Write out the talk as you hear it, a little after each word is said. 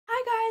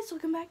guys,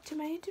 welcome back to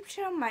my YouTube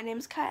channel. My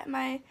name's Kai.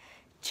 My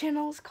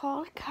channel is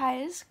called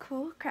Kai's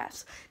Cool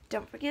Crafts.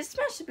 Don't forget to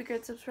smash the big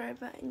red subscribe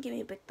button, give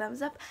me a big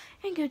thumbs up,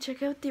 and go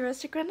check out the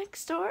rest of Right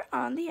Next Door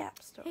on the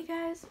App Store. Hey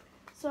guys,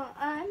 so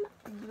I'm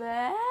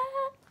back.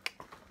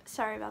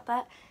 Sorry about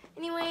that.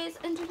 Anyways,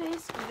 in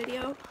today's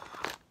video,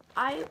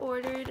 I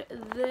ordered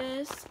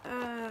this.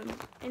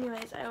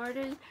 I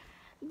ordered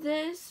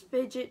this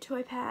fidget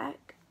toy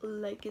pack,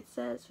 like it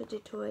says,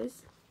 fidget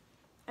toys.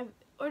 I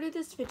ordered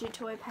this fidget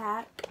toy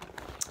pack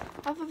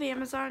off of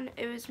Amazon.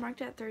 It was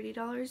marked at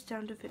 $30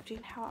 down to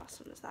 $15. How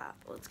awesome is that?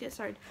 Let's get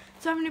started.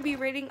 So I'm going to be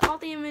rating all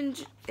the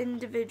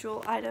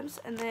individual items,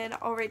 and then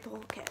I'll rate the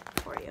whole kit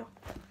for you.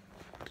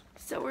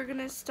 So we're going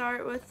to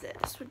start with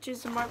this, which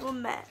is a marble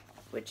mat,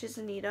 which is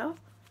a Neato.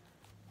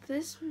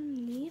 This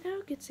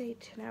Neato gets a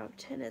 10 out of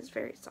 10. It's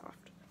very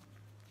soft.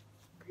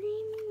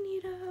 Green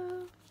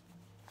Neato.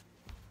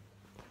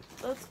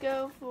 Let's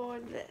go for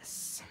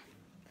this.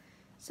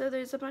 So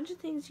there's a bunch of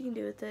things you can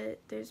do with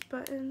it. There's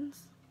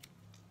buttons.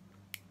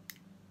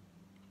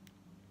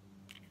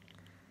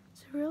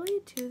 So really,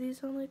 two of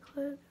these only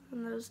click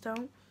and those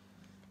don't.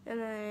 And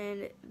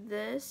then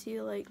this,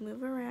 you like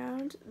move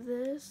around.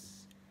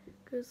 This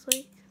goes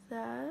like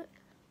that.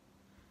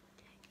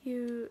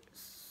 You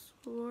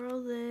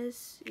swirl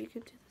this. You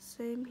can do the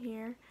same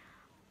here.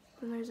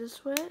 Then there's a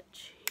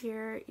switch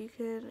here. You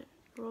can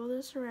roll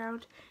this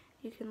around.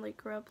 You can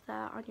like rub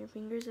that on your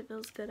fingers. It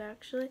feels good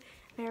actually.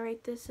 And I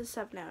rate this a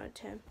 7 out of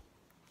 10.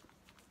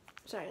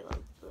 Sorry, I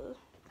love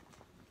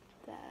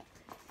that.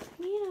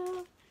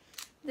 Yeah.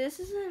 This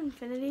is an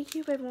infinity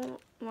cube. I've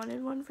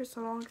wanted one for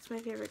so long. It's my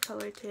favorite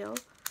color too.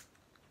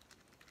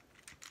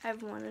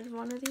 I've wanted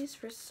one of these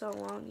for so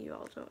long. You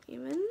all don't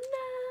even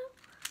know.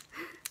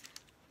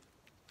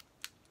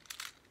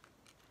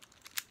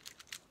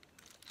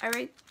 I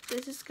rate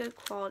this is good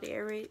quality. I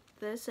rate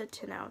this a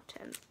 10 out of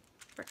 10.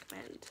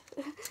 Recommend.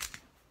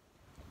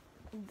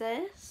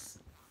 This,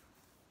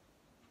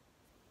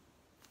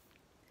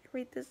 I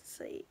rate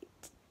this a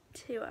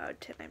 2 out of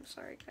 10. I'm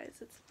sorry guys,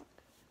 it's not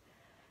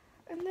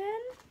good. And then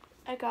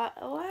I got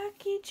a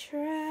wacky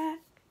track.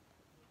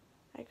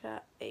 I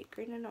got a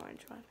green and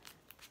orange one.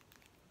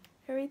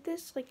 I rate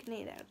this like an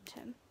 8 out of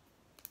 10.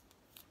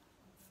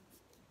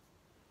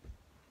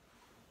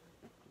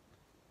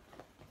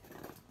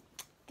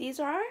 These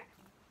are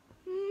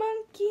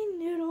monkey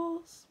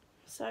noodles.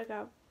 So I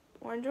got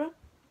orange one.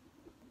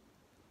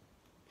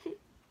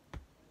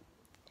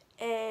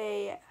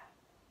 They're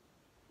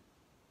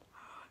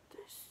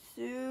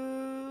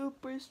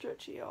super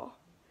stretchy, y'all.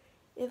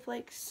 If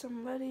like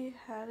somebody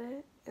had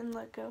it and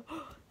let go,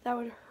 that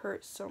would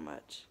hurt so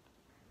much.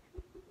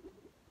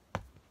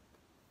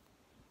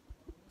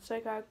 So I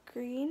got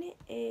green,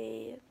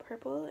 a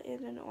purple,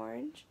 and an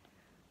orange.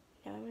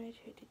 Now I'm gonna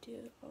try to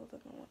do all of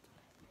them at once.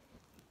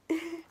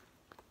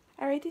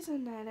 I rate these a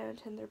 9 out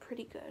of 10. They're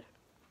pretty good.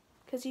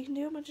 Because you can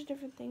do a bunch of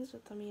different things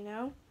with them, you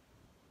know?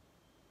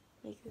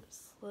 Make them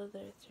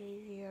slither through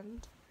your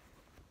hand.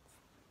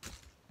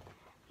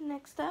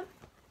 Next up,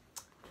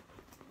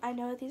 I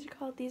know what these are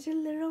called. These are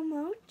little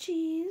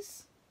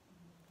mochis.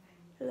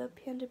 I love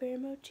panda bear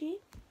mochi.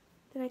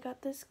 Then I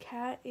got this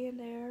cat,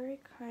 and I already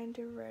kind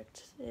of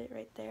wrecked it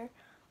right there.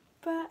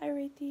 But I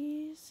rate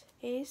these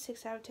a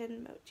 6 out of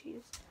 10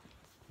 mochis.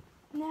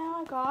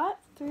 Now I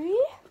got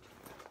 3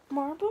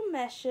 marble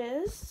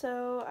meshes.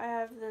 So I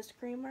have this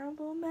green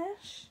marble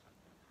mesh.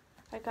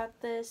 I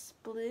got this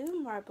blue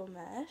marble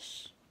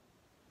mesh.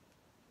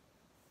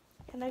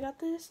 And I got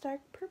this dark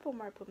purple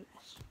marble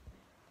mesh.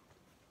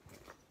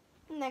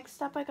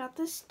 Next up I got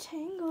this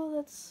tangle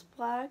that's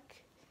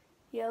black,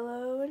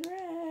 yellow, and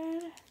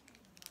red.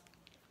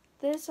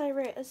 This I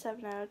rate a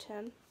 7 out of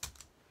 10.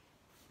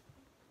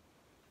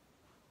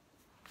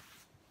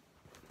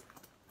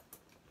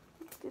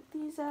 Let's get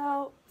these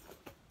out.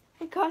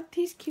 I got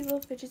these cute little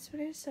fidget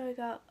spinners, so I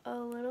got a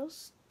little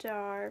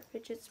star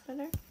fidget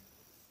spinner.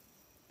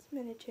 It's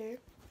miniature,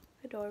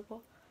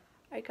 adorable.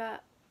 I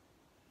got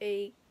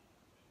a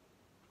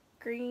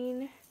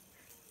green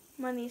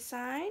money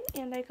sign,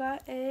 and I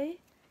got a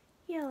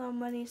yellow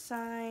money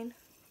sign.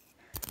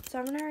 So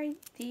I'm gonna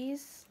rate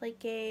these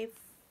like a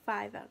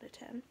 5 out of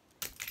 10.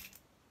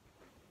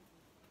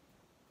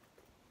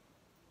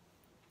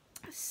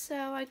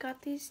 So I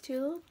got these 2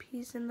 little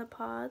peas in the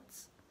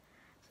pods.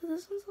 So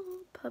this one's a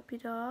little puppy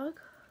dog.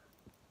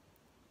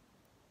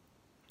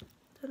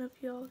 Don't know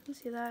if you all can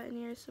see that,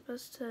 and you're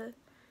supposed to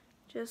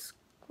just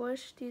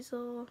squish these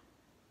little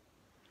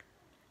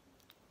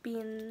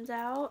beans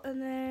out.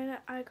 And then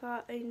I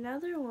got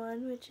another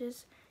one, which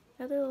is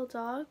another little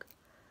dog,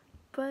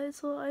 but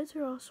its little eyes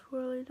are all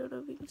swirly. Don't know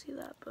if you can see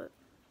that, but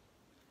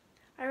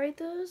I rate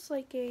those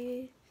like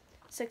a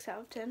 6 out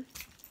of 10.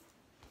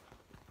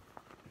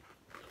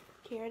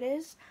 Here it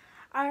is.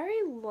 I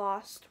already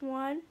lost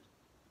one.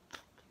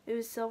 It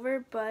was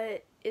silver,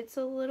 but it's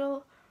a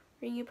little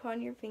ring you put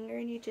on your finger,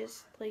 and you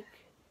just like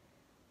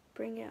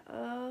bring it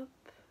up,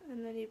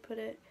 and then you put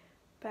it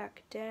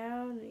back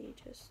down, and you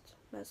just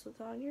mess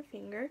with it on your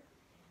finger.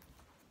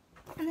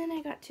 And then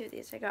I got 2 of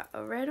these. I got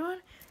a red one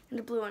and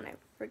a blue one. I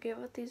forget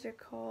what these are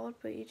called,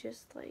 but you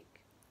just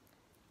like,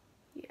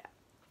 yeah.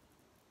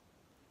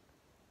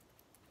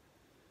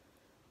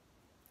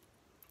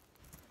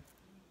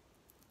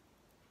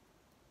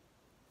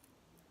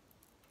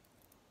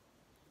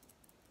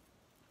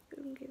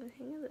 I'm getting the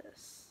hang of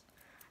this.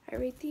 I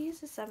rate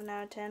these a 7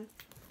 out of 10.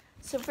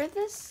 So for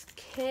this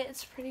kit,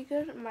 it's pretty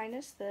good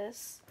minus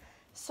this.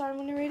 So I'm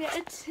going to rate it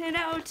a 10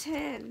 out of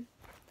 10.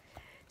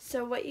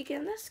 So what you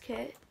get in this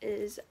kit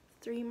is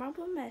 3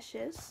 marble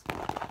meshes.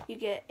 You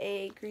get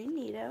a green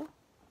needle.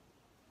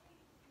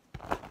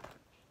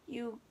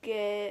 You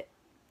get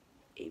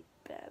a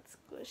bad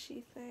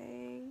squishy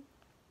thing,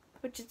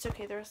 which it's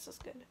okay, the rest is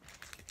good.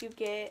 You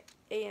get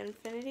a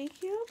infinity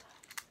cube.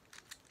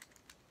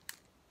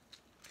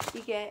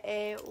 You get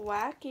a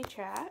wacky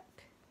track.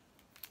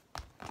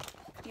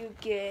 You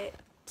get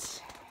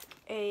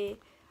a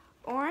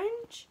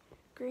orange,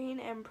 green,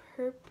 and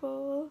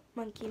purple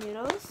monkey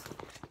noodles.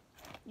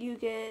 You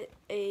get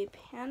a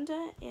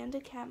panda and a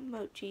cat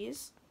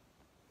mochis.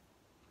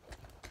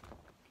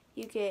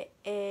 You get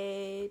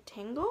a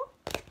tangle.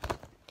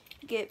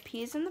 You get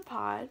peas in the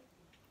pod.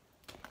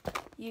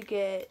 You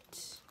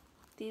get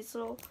these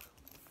little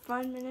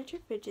fun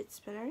miniature fidget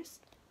spinners.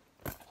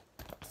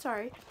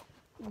 Sorry.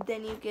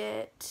 Then you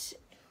get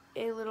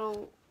a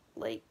little,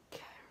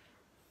 like,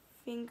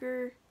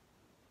 finger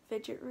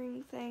fidget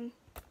ring thing.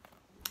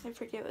 I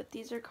forget what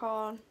these are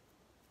called.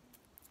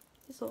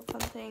 These little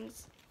fun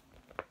things.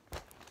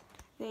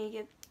 Then you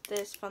get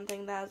this fun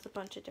thing that has a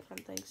bunch of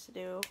different things to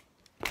do.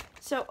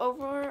 So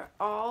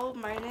overall,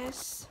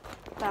 minus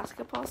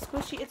basketball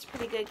squishy, it's a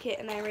pretty good kit,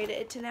 and I rate it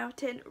a 10 out of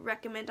 10.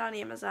 Recommend on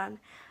Amazon.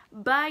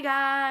 Bye,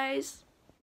 guys!